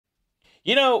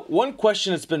You know, one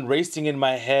question that's been racing in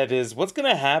my head is what's going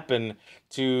to happen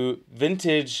to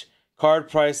vintage card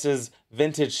prices,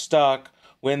 vintage stock,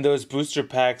 when those booster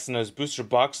packs and those booster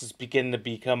boxes begin to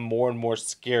become more and more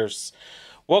scarce.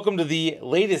 Welcome to the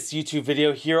latest YouTube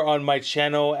video here on my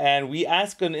channel, and we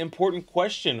ask an important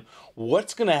question.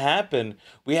 What's going to happen?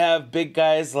 We have big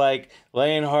guys like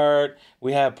Lionheart,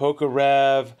 we have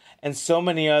Pokerev, and so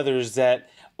many others that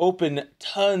open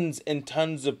tons and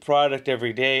tons of product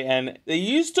every day, and they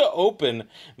used to open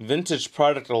vintage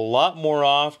product a lot more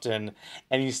often,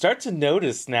 and you start to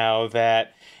notice now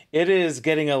that it is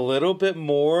getting a little bit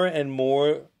more and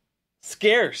more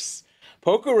scarce.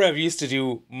 Pokerev used to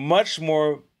do much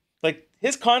more, like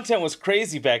his content was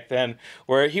crazy back then,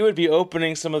 where he would be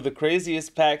opening some of the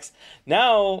craziest packs.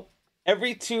 Now,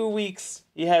 every 2 weeks,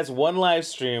 he has one live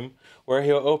stream where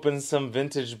he'll open some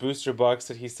vintage booster box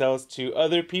that he sells to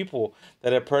other people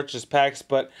that have purchased packs.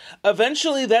 But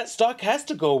eventually that stock has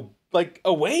to go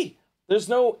away. There's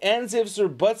no ands, ifs, or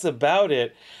buts about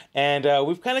it. And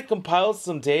we've kind of compiled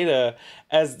some data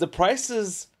as the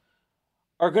prices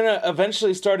are going to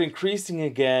eventually start increasing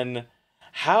again.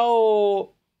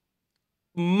 How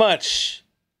much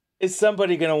is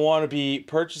somebody going to want to be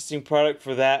purchasing product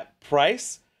for that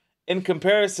price in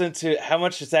comparison to how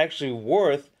much it's actually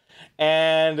worth?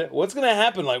 And what's going to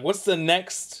happen? Like, what's the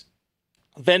next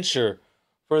venture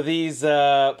for these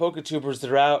Poketubers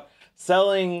that are out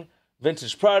selling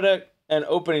vintage product and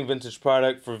opening vintage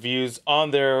product for views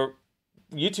on their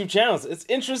YouTube channels? It's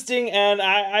interesting, and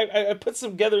I put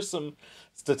together some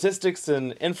statistics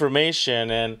and information,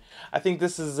 and I think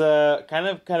this is kind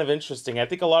of interesting. I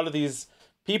think a lot of these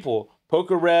people,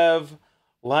 Pokerev,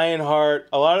 Lionheart,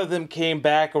 a lot of them came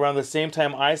back around the same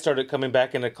time I started coming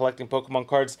back into collecting Pokemon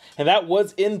cards, and that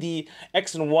was in the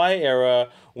X and Y era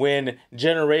when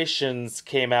Generations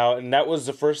came out, and that was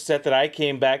the first set that I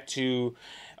came back to,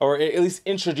 or at least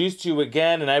introduced to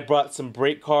again, and I brought some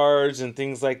break cards and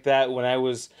things like that when I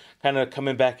was kind of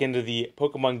coming back into the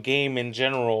Pokemon game in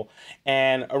general.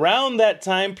 And around that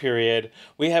time period,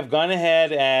 we have gone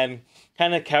ahead and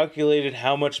kind of calculated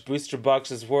how much booster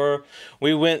boxes were.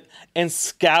 We went and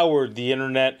scoured the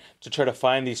internet to try to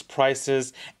find these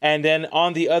prices. And then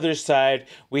on the other side,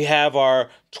 we have our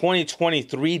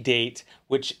 2023 date,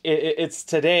 which it's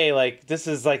today. Like, this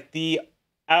is like this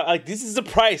is the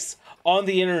price on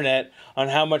the internet on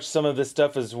how much some of this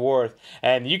stuff is worth.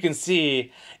 And you can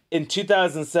see in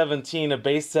 2017, a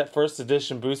base set first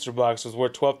edition booster box was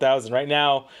worth $12,000. Right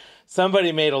now,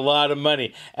 somebody made a lot of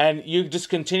money, and you just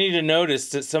continue to notice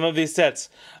that some of these sets,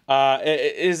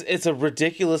 it's a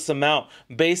ridiculous amount.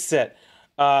 Base set,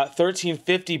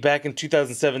 $1,350 back in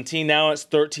 2017. Now it's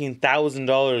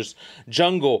 $13,000.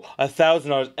 Jungle,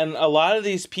 $1,000, and a lot of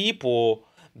these people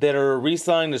that are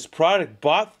reselling this product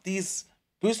bought these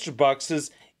booster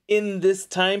boxes in this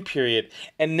time period,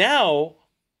 and now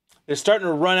they're starting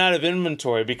to run out of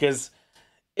inventory because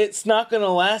it's not going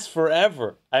to last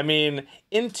forever. I mean,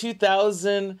 in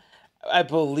 2000, I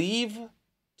believe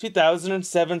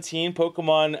 2017,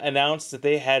 Pokemon announced that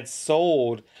they had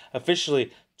sold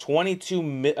officially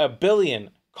 22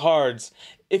 billion cards.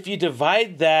 If you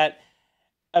divide that,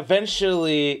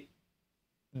 eventually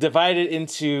divide it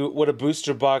into what a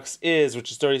booster box is,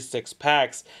 which is 36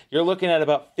 packs, you're looking at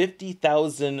about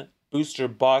 50,000 booster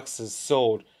boxes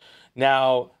sold.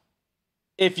 Now,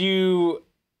 if you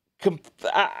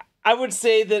I would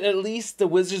say that at least the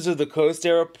Wizards of the Coast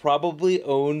era probably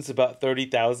owns about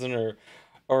 30,000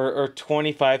 or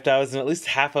 25,000, at least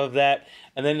half of that,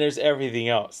 and then there's everything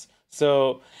else.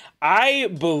 So I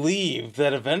believe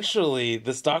that eventually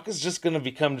the stock is just going to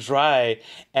become dry,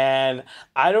 and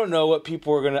I don't know what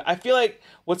people are going to... I feel like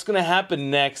what's going to happen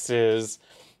next is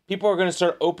people are going to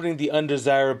start opening the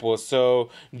undesirables. So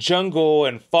Jungle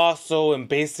and Fossil and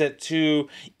Base Set 2,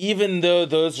 even though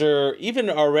those are even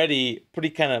already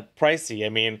pretty kind of pricey. I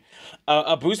mean,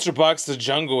 a booster box of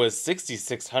Jungle is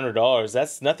 $6,600.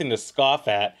 That's nothing to scoff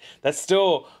at. That's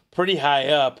still pretty high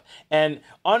up. And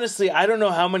honestly, I don't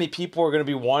know how many people are going to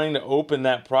be wanting to open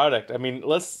that product. I mean,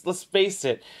 let's face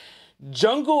it.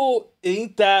 Jungle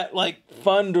ain't that like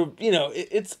fun to,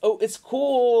 it's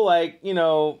cool, like,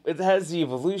 it has the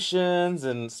evolutions,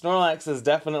 and Snorlax is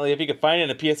definitely, if you could find it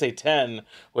in a PSA 10,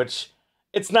 which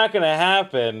it's not going to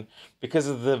happen because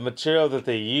of the material that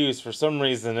they use. For some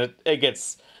reason it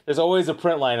gets, there's always a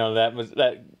print line on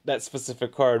that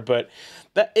specific card, but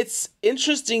it's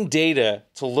interesting data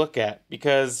to look at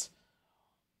because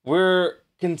we're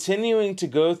continuing to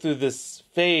go through this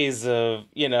phase of,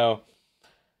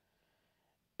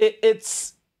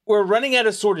 we're running out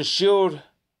of Sword and Shield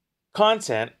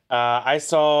content. I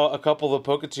saw a couple of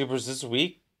Poketubers this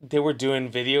week they were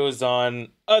doing videos on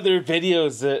other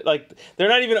videos that, like, they're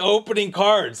not even opening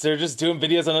cards. They're just doing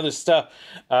videos on other stuff.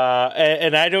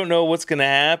 And I don't know what's going to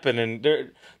happen. And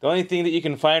the only thing that you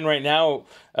can find right now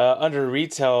under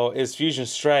retail is Fusion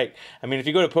Strike. I mean, if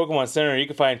you go to Pokemon Center, you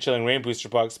can find Chilling Reign booster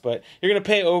box, but you're going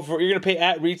to pay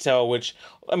at retail, which,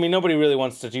 I mean, nobody really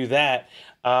wants to do that.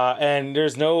 And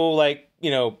there's no, like,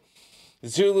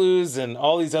 Zulus and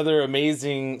all these other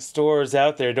amazing stores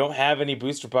out there don't have any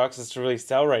booster boxes to really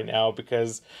sell right now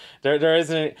because there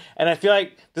isn't. And I feel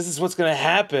like this is what's going to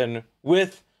happen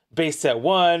with Base Set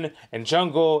 1 and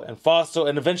Jungle and Fossil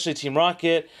and eventually Team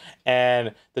Rocket,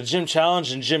 and the Gym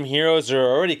Challenge and Gym Heroes are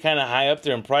already kind of high up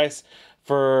there in price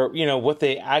for what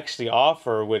they actually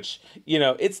offer, which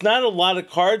it's not a lot of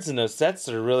cards in those sets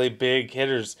that are really big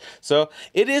hitters. So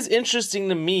it is interesting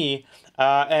to me,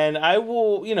 and I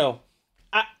will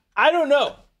I don't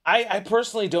know. I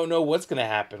personally don't know what's going to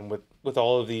happen with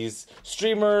all of these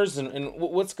streamers and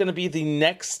what's going to be the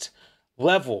next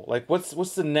level. Like,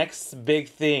 what's the next big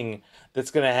thing that's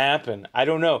going to happen? I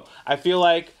don't know. I feel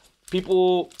like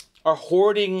people are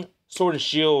hoarding Sword and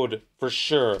Shield for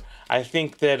sure. I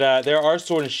think that there are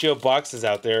Sword and Shield boxes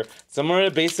out there, somewhere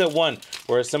at Base Set 1,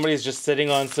 where somebody's just sitting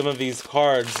on some of these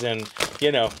cards and,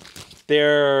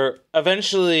 they're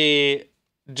eventually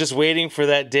just waiting for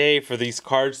that day for these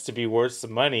cards to be worth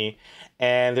some money,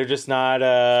 and they're just not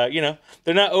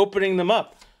they're not opening them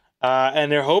up, and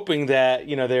they're hoping that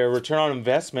their return on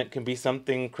investment can be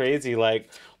something crazy like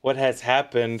what has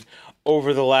happened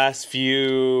over the last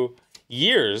few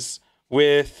years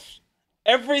with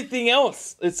everything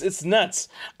else. It's nuts.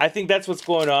 I think that's what's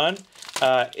going on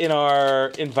in our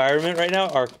environment right now,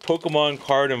 our Pokemon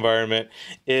card environment,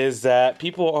 is that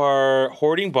people are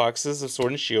hoarding boxes of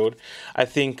Sword and Shield. I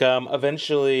think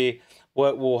eventually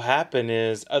what will happen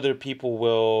is other people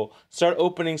will start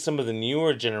opening some of the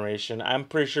newer generation. I'm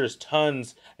pretty sure there's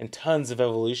tons and tons of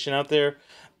evolution out there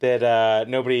that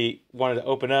nobody wanted to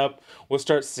open up. We'll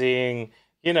start seeing,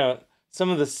 some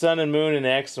of the Sun and Moon and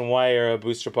X and Y era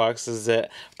booster boxes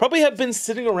that probably have been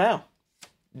sitting around,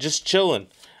 just chilling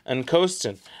and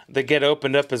coasting, that get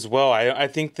opened up as well. I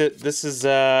think that this is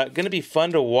going to be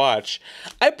fun to watch.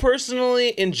 I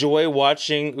personally enjoy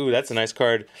watching... Ooh, that's a nice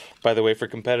card, by the way, for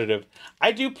competitive.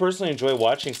 I do personally enjoy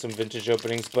watching some vintage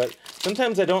openings, but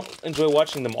sometimes I don't enjoy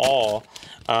watching them all.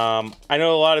 I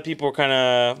know a lot of people are kind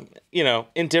of,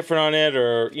 indifferent on it,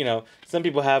 or, some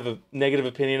people have a negative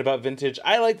opinion about vintage.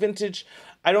 I like vintage.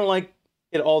 I don't like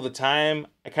it all the time.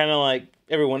 I kind of like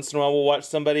every once in a while we'll watch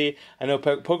somebody. I know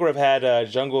Pokerev had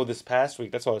Jungle this past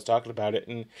week. That's why I was talking about it.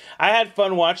 And I had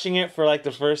fun watching it for like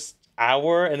the first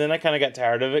hour, and then I kind of got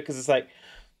tired of it because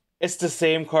it's the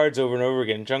same cards over and over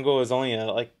again. Jungle is only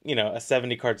a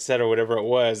 70 card set or whatever it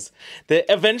was. That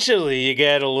eventually you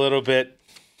get a little bit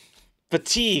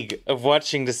fatigue of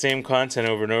watching the same content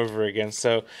over and over again.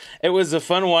 So it was a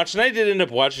fun watch, and I did end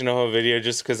up watching the whole video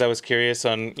just because I was curious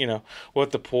on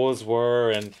what the pulls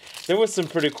were, and there was some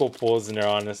pretty cool pulls in there,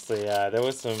 honestly. There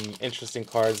was some interesting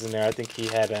cards in there. I think he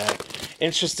had an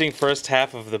interesting first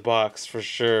half of the box for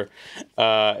sure.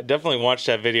 Definitely watched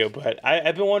that video, but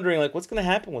I've been wondering, like, what's going to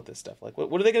happen with this stuff? Like, what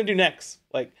are they going to do next?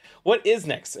 Like, what is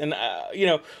next? And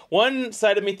one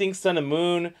side of me thinks Sun and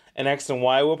Moon and X and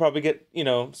Y will probably get,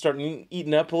 start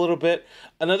eaten up a little bit.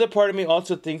 Another part of me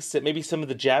also thinks that maybe some of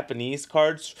the Japanese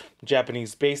cards,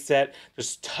 Japanese base set,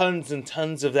 there's tons and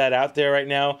tons of that out there right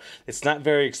now. It's not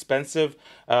very expensive.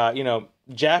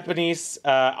 Japanese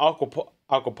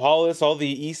Aquapolis, all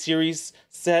the E-Series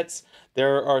sets,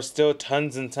 there are still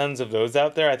tons and tons of those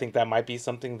out there. I think that might be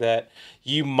something that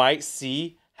you might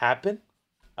see happen.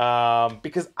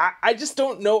 Because I just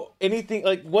don't know anything.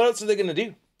 Like, what else are they going to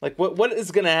do? Like, what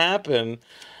is going to happen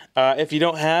if you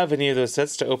don't have any of those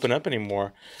sets to open up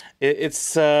anymore?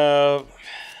 It's I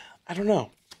don't know.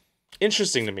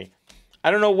 Interesting to me. I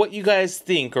don't know what you guys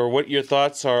think or what your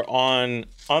thoughts are on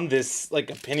this, like,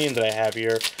 opinion that I have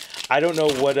here. I don't know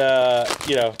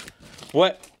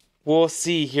what we'll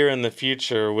see here in the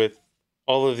future with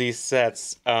all of these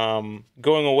sets going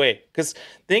away, because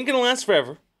they ain't going to last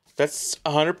forever. That's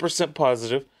 100%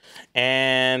 positive.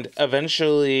 And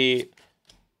eventually,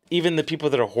 even the people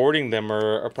that are hoarding them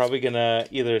are probably going to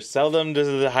either sell them to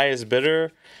the highest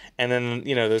bidder, and then,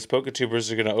 those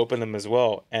Poketubers are going to open them as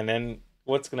well. And then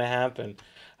what's going to happen?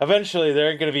 Eventually, there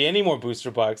aren't going to be any more booster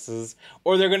boxes,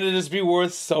 or they're going to just be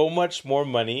worth so much more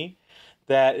money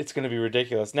that it's going to be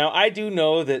ridiculous. Now, I do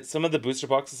know that some of the booster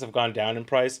boxes have gone down in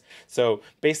price. So,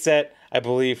 base set, I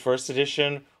believe, first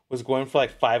edition was going for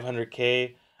like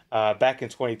 500K. Back in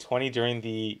 2020 during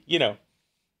the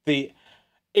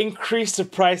increase of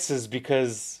prices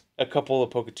because a couple of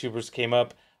Poketubers came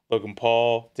up. Logan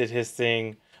Paul did his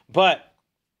thing. But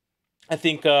I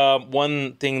think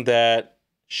one thing that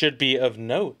should be of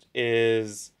note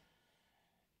is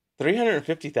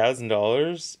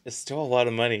 $350,000 is still a lot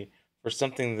of money for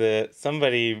something that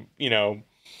somebody,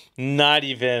 not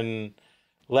even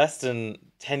less than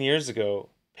 10 years ago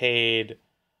paid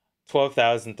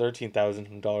 $12,000,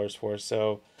 $13,000 for.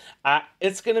 So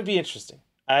it's going to be interesting.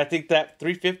 I think that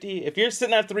 350, if you're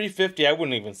sitting at 350, I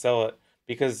wouldn't even sell it,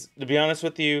 because to be honest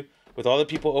with you, with all the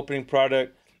people opening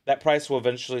product, that price will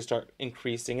eventually start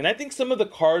increasing. And I think some of the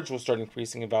cards will start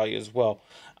increasing in value as well.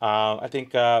 I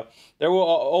think there will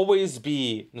always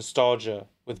be nostalgia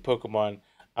with Pokemon.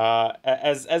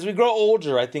 As we grow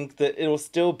older, I think that it will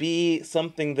still be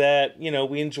something that,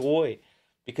 we enjoy,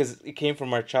 because it came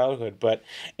from our childhood. But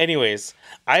anyways,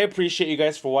 I appreciate you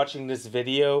guys for watching this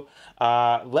video.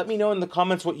 Let me know in the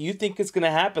comments what you think is going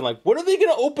to happen. Like, what are they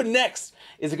going to open next?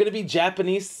 Is it going to be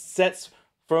Japanese sets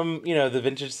from, the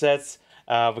vintage sets?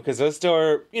 Because those still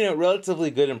are,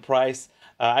 relatively good in price.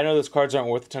 I know those cards aren't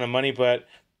worth a ton of money, but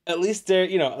at least they're,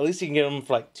 at least you can get them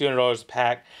for like $200 a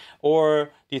pack. Or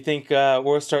do you think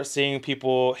we'll start seeing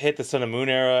people hit the Sun and Moon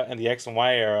era and the X and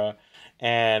Y era,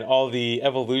 and all the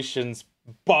evolutions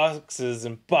boxes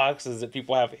and boxes that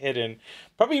people have hidden,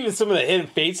 probably even some of the hidden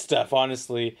fate stuff,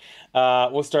 honestly,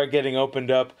 will start getting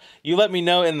opened up? You let me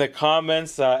know in the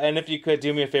comments, and if you could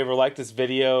do me a favor, like this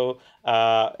video,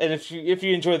 and if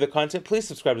you enjoy the content, please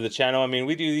subscribe to the channel. I mean,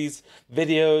 we do these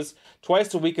videos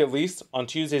twice a week at least, on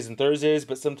Tuesdays and Thursdays,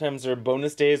 but sometimes there are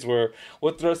bonus days where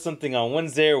we'll throw something on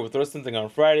Wednesday, or we'll throw something on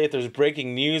Friday. If there's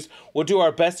breaking news, we'll do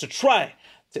our best to try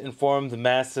to inform the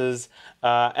masses.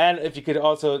 And if you could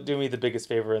also do me the biggest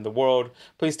favor in the world,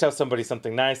 please tell somebody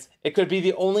something nice. It could be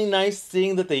the only nice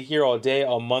thing that they hear all day,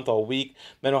 all month, all week.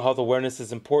 Mental health awareness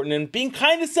is important, and being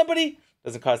kind to somebody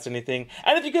doesn't cost anything.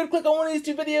 And if you could click on one of these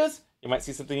two videos, you might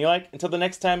see something you like. Until the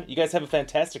next time, you guys have a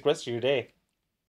fantastic rest of your day.